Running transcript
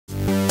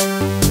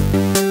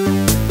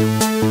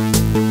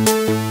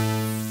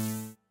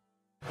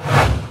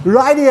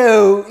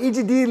Rightio,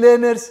 EGD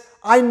learners,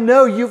 I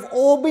know you've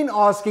all been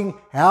asking,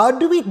 how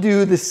do we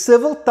do the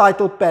civil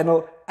title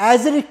panel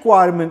as a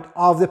requirement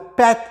of the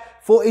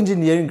PAT for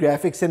engineering,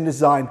 graphics and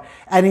design?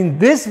 And in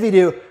this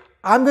video,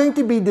 I'm going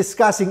to be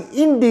discussing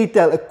in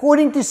detail,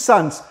 according to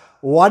SUNS,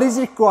 what is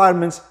the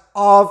requirements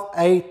of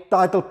a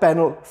title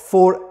panel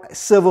for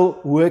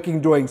civil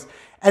working drawings.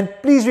 And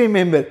please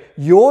remember,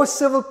 your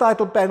civil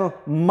title panel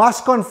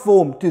must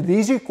conform to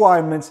these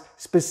requirements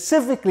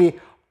specifically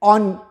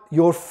on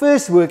your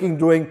first working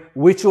drawing,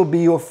 which will be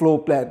your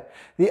floor plan.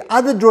 The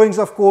other drawings,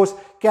 of course,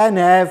 can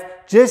have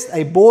just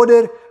a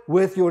border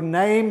with your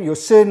name, your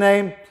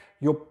surname,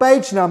 your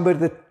page number,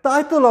 the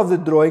title of the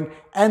drawing,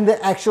 and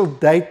the actual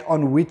date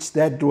on which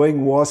that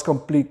drawing was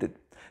completed.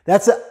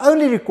 That's the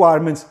only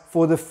requirements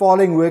for the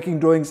following working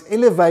drawings: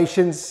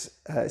 elevations,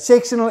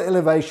 sectional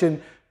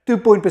elevation,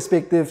 2-point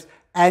perspectives,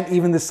 and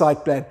even the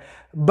site plan.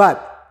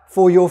 But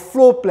for your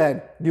floor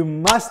plan, you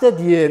must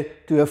adhere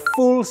to a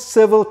full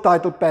civil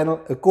title panel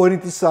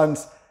according to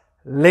SUNS.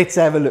 Let's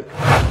have a look.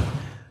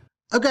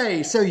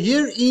 Okay, so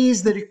here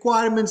is the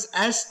requirements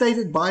as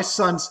stated by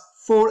SUNS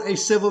for a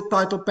civil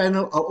title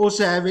panel. I'll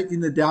also have it in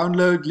the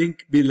download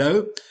link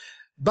below.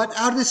 But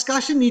our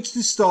discussion needs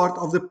to start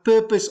of the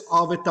purpose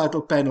of a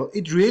title panel.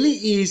 It really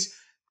is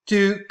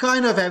to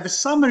kind of have a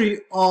summary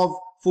of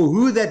for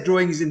who that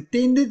drawing is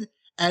intended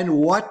and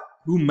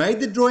who made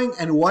the drawing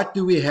and what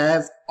do we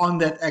have on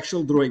that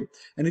actual drawing.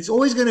 And it's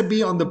always going to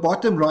be on the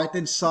bottom right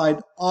hand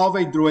side of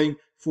a drawing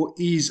for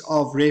ease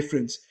of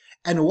reference.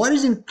 And what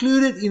is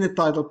included in a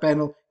title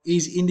panel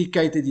is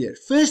indicated here.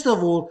 First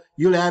of all,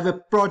 you'll have a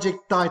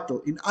project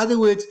title. In other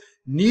words,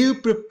 new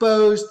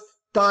proposed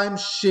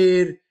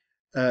timeshare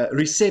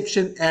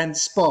reception and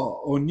spa,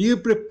 or new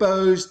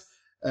proposed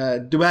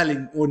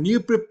dwelling, or new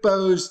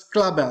proposed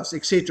clubhouse,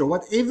 etc.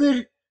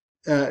 Whatever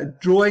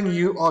drawing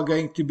you are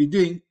going to be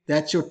doing,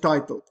 that's your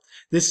title.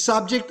 The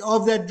subject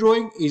of that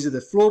drawing, is it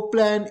a floor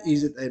plan,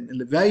 is it an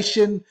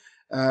elevation?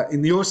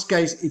 In your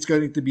case, it's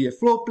going to be a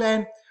floor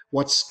plan.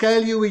 What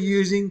scale you were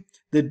using,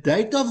 the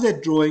date of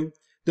that drawing,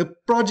 the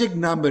project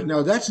number.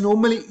 Now that's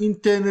normally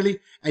internally,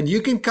 and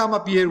you can come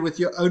up here with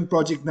your own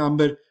project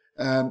number,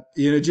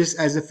 just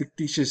as a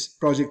fictitious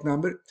project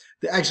number.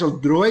 The actual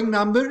drawing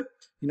number,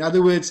 in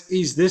other words,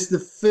 is this the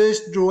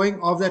first drawing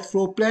of that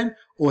floor plan,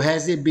 or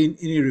has there been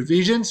any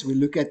revisions? We'll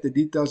look at the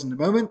details in a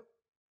moment.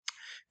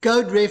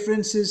 Code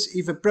references,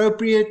 if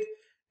appropriate.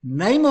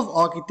 Name of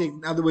architect,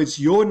 in other words,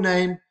 your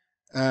name,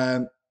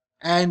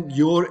 and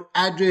your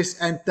address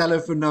and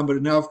telephone number.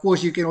 Now, of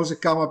course, you can also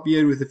come up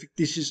here with a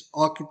fictitious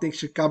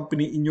architecture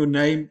company in your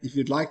name if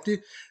you'd like to,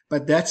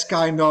 but that's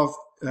kind of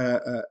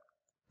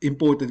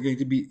important, going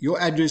to be your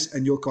address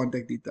and your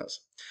contact details.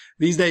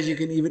 These days, you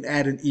can even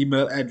add an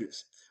email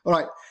address. All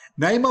right,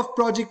 name of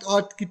project,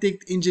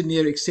 architect,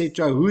 engineer,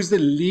 etc. Who's the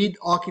lead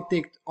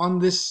architect on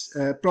this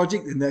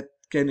project, and that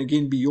can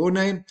again be your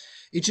name.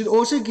 It should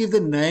also give the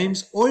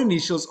names or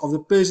initials of the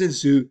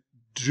persons who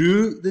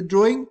drew the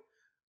drawing,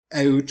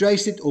 who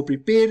traced it or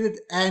prepared it,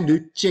 and who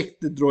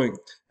checked the drawing.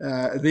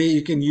 There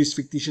you can use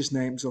fictitious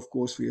names, of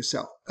course, for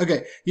yourself.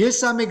 Okay, here's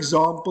some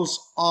examples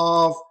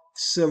of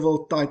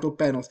civil title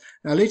panels.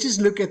 Now let's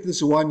just look at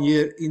this one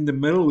here in the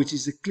middle, which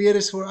is the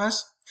clearest for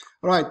us.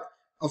 All right,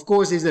 of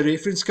course, there's a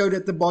reference code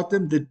at the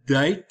bottom, the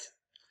date,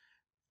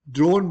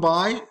 drawn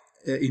by,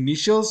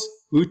 initials,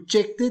 who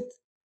checked it,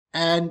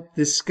 and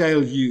the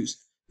scale used.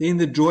 Then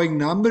the drawing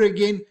number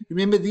again.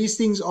 Remember, these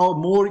things are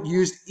more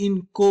used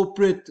in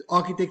corporate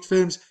architect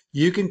firms.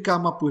 You can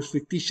come up with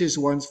fictitious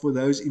ones for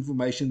those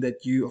information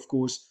that you, of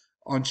course,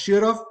 aren't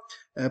sure of.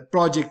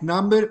 Project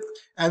number,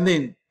 and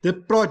then the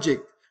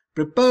project.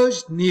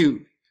 Proposed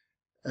new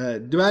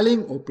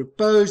dwelling, or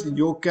proposed, in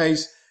your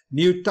case,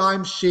 new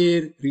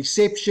timeshare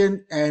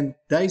reception and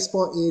day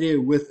spa area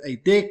with a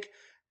deck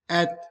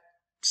at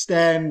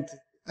stand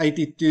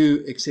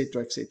 82,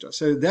 etc., etc.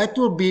 So that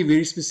will be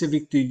very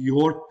specific to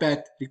your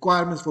PAT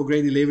requirements for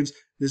grade 11s.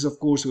 This, of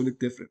course, will look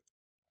different.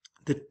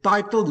 The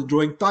title, the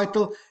drawing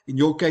title, in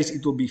your case,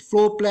 it will be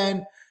floor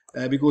plan,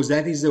 because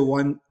that is the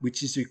one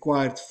which is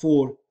required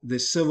for the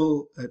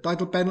civil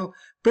title panel.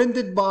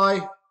 Printed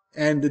by,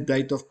 and the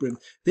date of print.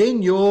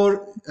 Then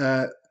your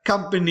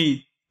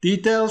company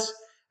details,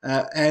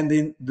 and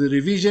then the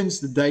revisions,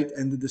 the date,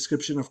 and the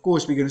description. Of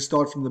course, we're going to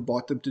start from the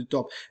bottom to the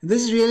top. And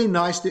this is really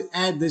nice to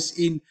add this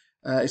in,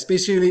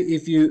 especially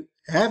if you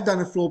have done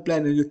a floor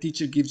plan and your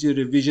teacher gives you a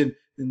revision,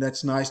 then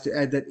that's nice to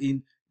add that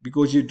in,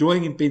 because you're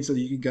drawing in pencil,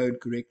 you can go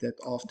and correct that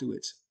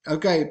afterwards.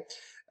 Okay,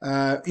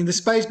 in the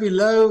space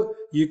below,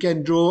 you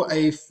can draw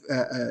a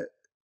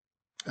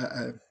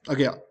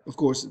okay, of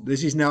course,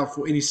 this is now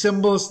for any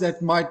symbols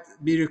that might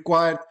be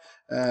required,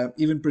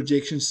 even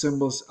projection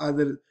symbols.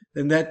 Other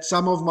than that,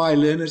 some of my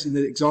learners in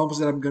the examples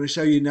that I'm going to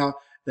show you now,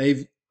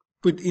 they've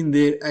put in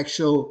their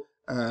actual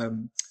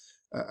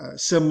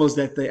symbols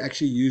that they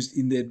actually used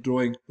in their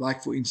drawing,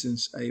 like for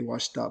instance a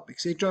wash tub,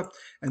 etc.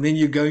 And then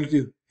you're going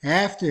to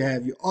have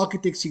your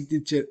architect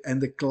signature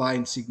and the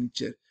client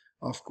signature,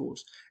 of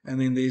course.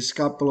 And then there's a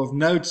couple of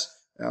notes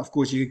Of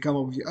course, you can come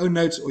up with your own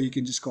notes or you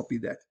can just copy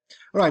that.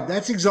 All right,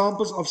 that's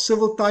examples of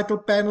civil title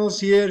panels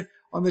here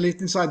on the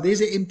left-hand side.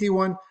 There's an empty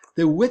one.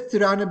 The width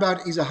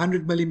roundabout is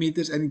 100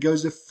 millimeters and it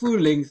goes the full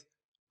length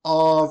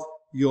of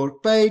your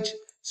page.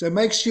 So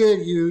make sure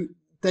you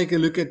take a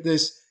look at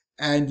this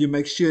and you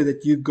make sure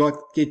that you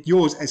get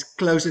yours as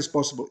close as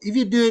possible. If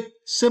you do it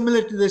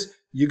similar to this,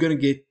 you're going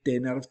to get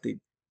 10 out of 10.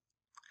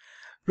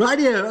 Right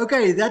here.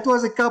 Okay, that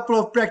was a couple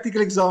of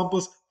practical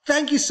examples.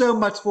 Thank you so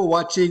much for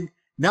watching.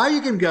 Now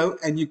you can go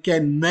and you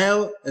can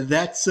nail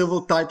that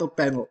civil title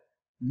panel.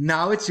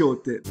 Now it's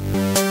your turn.